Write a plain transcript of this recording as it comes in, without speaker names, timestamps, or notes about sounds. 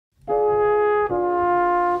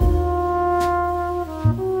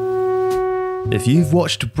If you've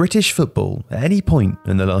watched British football at any point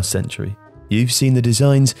in the last century, you've seen the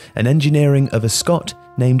designs and engineering of a Scot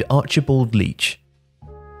named Archibald Leitch.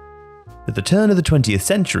 At the turn of the 20th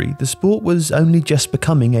century, the sport was only just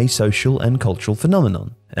becoming a social and cultural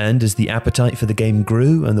phenomenon, and as the appetite for the game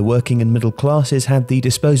grew and the working and middle classes had the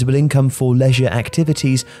disposable income for leisure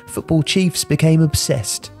activities, football chiefs became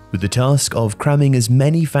obsessed with the task of cramming as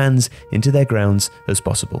many fans into their grounds as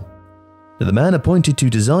possible. Now, the man appointed to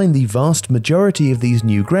design the vast majority of these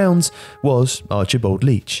new grounds was Archibald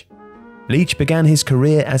Leitch. Leitch began his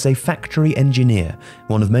career as a factory engineer,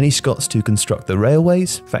 one of many Scots to construct the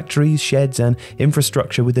railways, factories, sheds and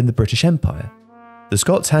infrastructure within the British Empire. The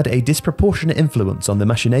Scots had a disproportionate influence on the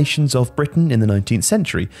machinations of Britain in the 19th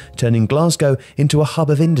century, turning Glasgow into a hub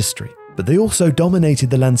of industry. But they also dominated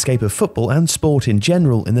the landscape of football and sport in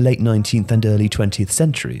general in the late 19th and early 20th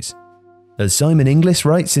centuries. As Simon Inglis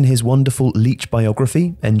writes in his wonderful Leitch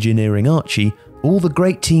biography, Engineering Archie, all the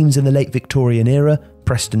great teams in the late Victorian era,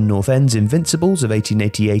 Preston North End's Invincibles of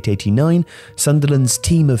 1888-89, Sunderland's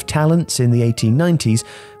Team of Talents in the 1890s,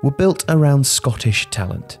 were built around Scottish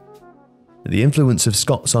talent. The influence of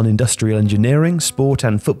Scots on industrial engineering, sport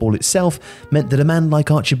and football itself meant that a man like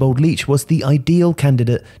Archibald Leitch was the ideal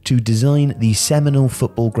candidate to design the seminal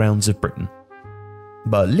football grounds of Britain.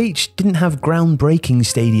 But Leitch didn't have groundbreaking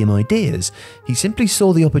stadium ideas. He simply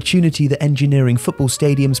saw the opportunity that engineering football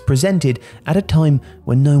stadiums presented at a time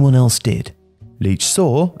when no one else did. Leitch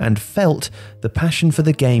saw and felt the passion for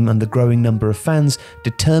the game and the growing number of fans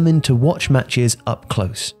determined to watch matches up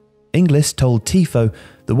close. Inglis told Tifo,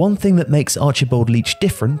 the one thing that makes Archibald Leitch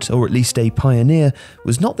different, or at least a pioneer,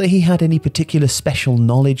 was not that he had any particular special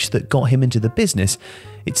knowledge that got him into the business,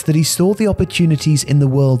 it's that he saw the opportunities in the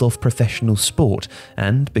world of professional sport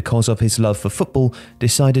and, because of his love for football,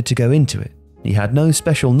 decided to go into it. He had no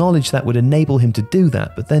special knowledge that would enable him to do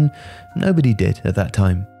that, but then nobody did at that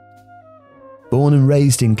time. Born and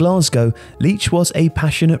raised in Glasgow, Leitch was a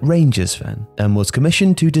passionate Rangers fan and was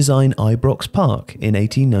commissioned to design Ibrox Park in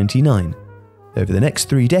 1899. Over the next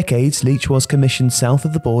 3 decades, Leitch was commissioned south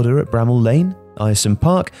of the border at Bramall Lane, Ireson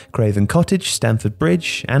Park, Craven Cottage, Stamford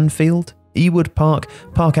Bridge, Anfield, Ewood Park,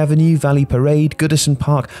 Park Avenue, Valley Parade, Goodison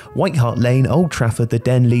Park, White Hart Lane, Old Trafford, the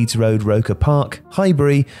Den Leeds Road, Roker Park,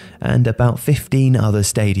 Highbury, and about 15 other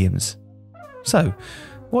stadiums. So,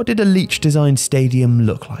 what did a Leitch-designed stadium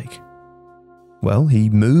look like? Well, he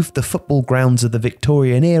moved the football grounds of the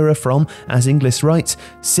Victorian era from, as Inglis writes,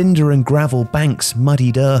 cinder and gravel banks,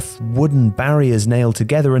 muddied earth, wooden barriers nailed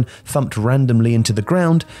together and thumped randomly into the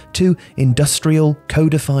ground, to industrial,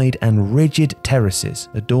 codified and rigid terraces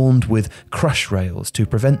adorned with crush rails to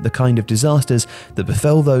prevent the kind of disasters that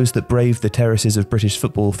befell those that braved the terraces of British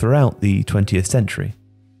football throughout the 20th century.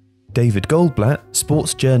 David Goldblatt,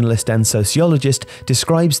 sports journalist and sociologist,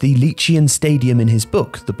 describes the Leitchian stadium in his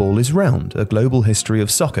book The Ball is Round, A Global History of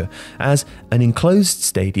Soccer, as an enclosed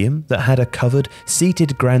stadium that had a covered,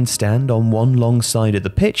 seated grandstand on one long side of the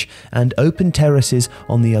pitch and open terraces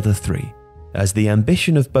on the other 3. As the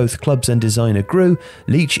ambition of both clubs and designer grew,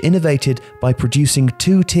 Leitch innovated by producing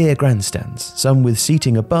 2-tier grandstands, some with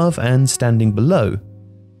seating above and standing below.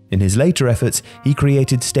 In his later efforts, he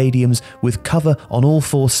created stadiums with cover on all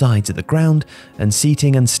 4 sides of the ground and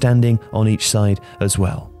seating and standing on each side as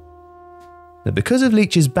well. Now, because of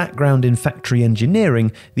Leitch's background in factory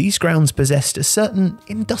engineering, these grounds possessed a certain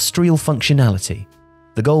industrial functionality.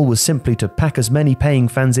 The goal was simply to pack as many paying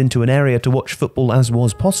fans into an area to watch football as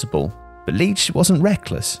was possible. But Leitch wasn't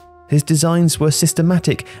reckless. His designs were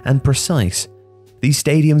systematic and precise. These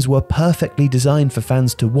stadiums were perfectly designed for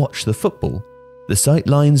fans to watch the football. The sight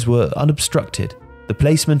lines were unobstructed. The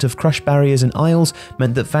placement of crush barriers and aisles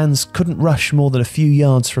meant that fans couldn't rush more than a few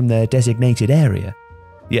yards from their designated area.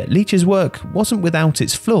 Yet Leitch's work wasn't without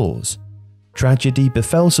its flaws. Tragedy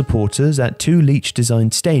befell supporters at 2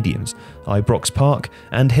 Leitch-designed stadiums, Ibrox Park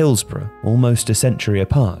and Hillsborough, almost a century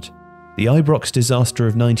apart. The Ibrox disaster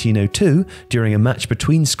of 1902, during a match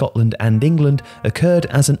between Scotland and England, occurred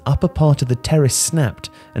as an upper part of the terrace snapped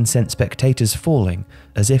and sent spectators falling,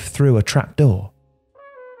 as if through a trapdoor.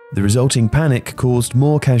 The resulting panic caused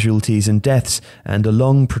more casualties and deaths, and a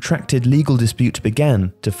long, protracted legal dispute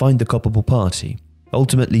began to find the culpable party.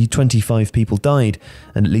 Ultimately, 25 people died,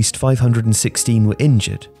 and at least 516 were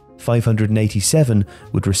injured. 587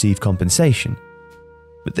 would receive compensation.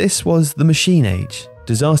 But this was the machine age.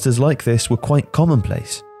 Disasters like this were quite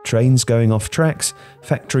commonplace. Trains going off tracks,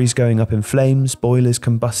 factories going up in flames, boilers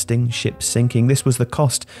combusting, ships sinking. This was the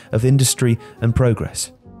cost of industry and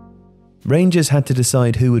progress. Rangers had to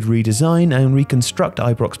decide who would redesign and reconstruct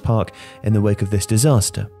Ibrox Park in the wake of this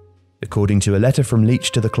disaster. According to a letter from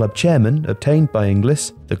Leitch to the club chairman, obtained by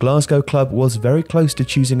Inglis, the Glasgow club was very close to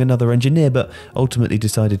choosing another engineer but ultimately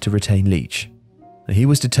decided to retain Leitch. He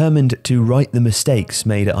was determined to right the mistakes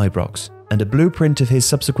made at Ibrox, and a blueprint of his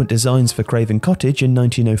subsequent designs for Craven Cottage in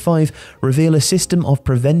 1905 reveal a system of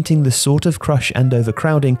preventing the sort of crush and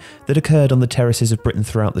overcrowding that occurred on the terraces of Britain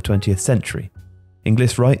throughout the 20th century.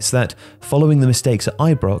 Inglis writes that, following the mistakes at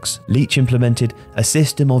Ibrox, Leitch implemented a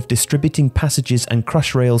system of distributing passages and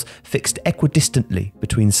crush rails fixed equidistantly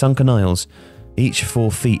between sunken aisles, each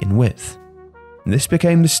 4 feet in width. This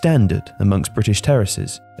became the standard amongst British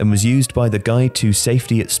terraces and was used by the Guide to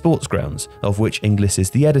Safety at Sports Grounds, of which Inglis is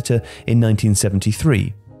the editor, in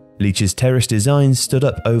 1973. Leitch's terrace designs stood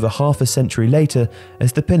up over half a century later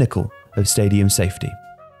as the pinnacle of stadium safety.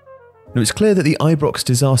 Now, it's clear that the Ibrox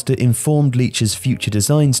disaster informed Leitch's future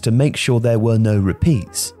designs to make sure there were no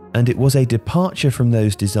repeats, and it was a departure from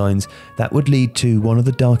those designs that would lead to one of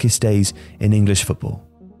the darkest days in English football.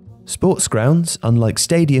 Sports grounds, unlike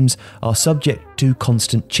stadiums, are subject to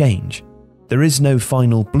constant change. There is no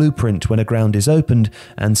final blueprint when a ground is opened,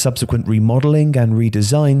 and subsequent remodelling and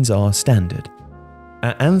redesigns are standard.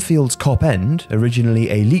 At Anfield's Cop End, originally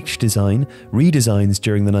a Leitch design, redesigns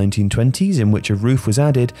during the 1920s in which a roof was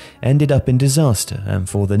added ended up in disaster, and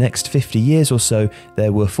for the next 50 years or so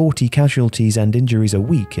there were 40 casualties and injuries a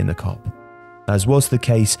week in the Cop. As was the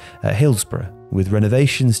case at Hillsborough, with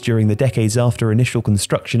renovations during the decades after initial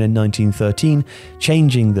construction in 1913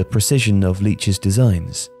 changing the precision of Leitch's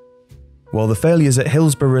designs. While the failures at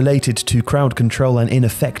Hillsborough related to crowd control and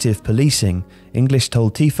ineffective policing, Inglis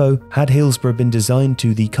told Tifo, had Hillsborough been designed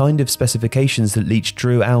to the kind of specifications that Leitch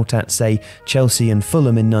drew out at, say, Chelsea and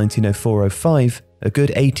Fulham in 1904-05, a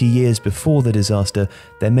good 80 years before the disaster,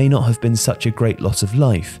 there may not have been such a great loss of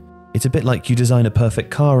life. It's a bit like you design a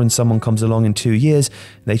perfect car and someone comes along in 2 years,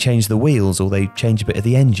 they change the wheels or they change a bit of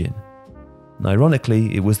the engine.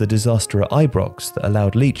 Ironically, it was the disaster at Ibrox that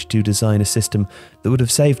allowed Leitch to design a system that would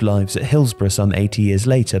have saved lives at Hillsborough some 80 years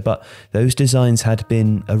later, but those designs had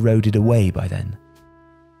been eroded away by then.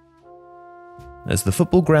 As the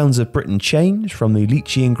football grounds of Britain change from the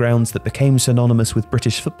Leitchian grounds that became synonymous with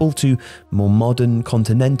British football to more modern,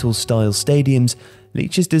 continental-style stadiums,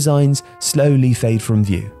 Leitch's designs slowly fade from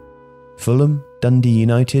view. Fulham, Dundee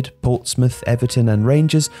United, Portsmouth, Everton and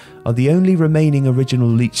Rangers are the only remaining original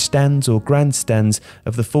Leitch stands or grandstands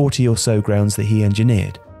of the 40 or so grounds that he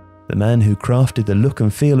engineered. The man who crafted the look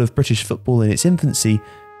and feel of British football in its infancy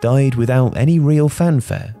died without any real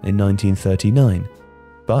fanfare in 1939.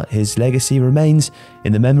 But his legacy remains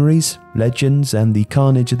in the memories, legends and the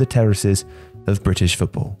carnage of the terraces of British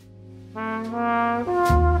football.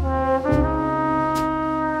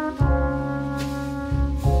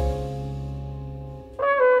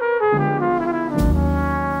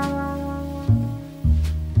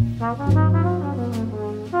 Bye.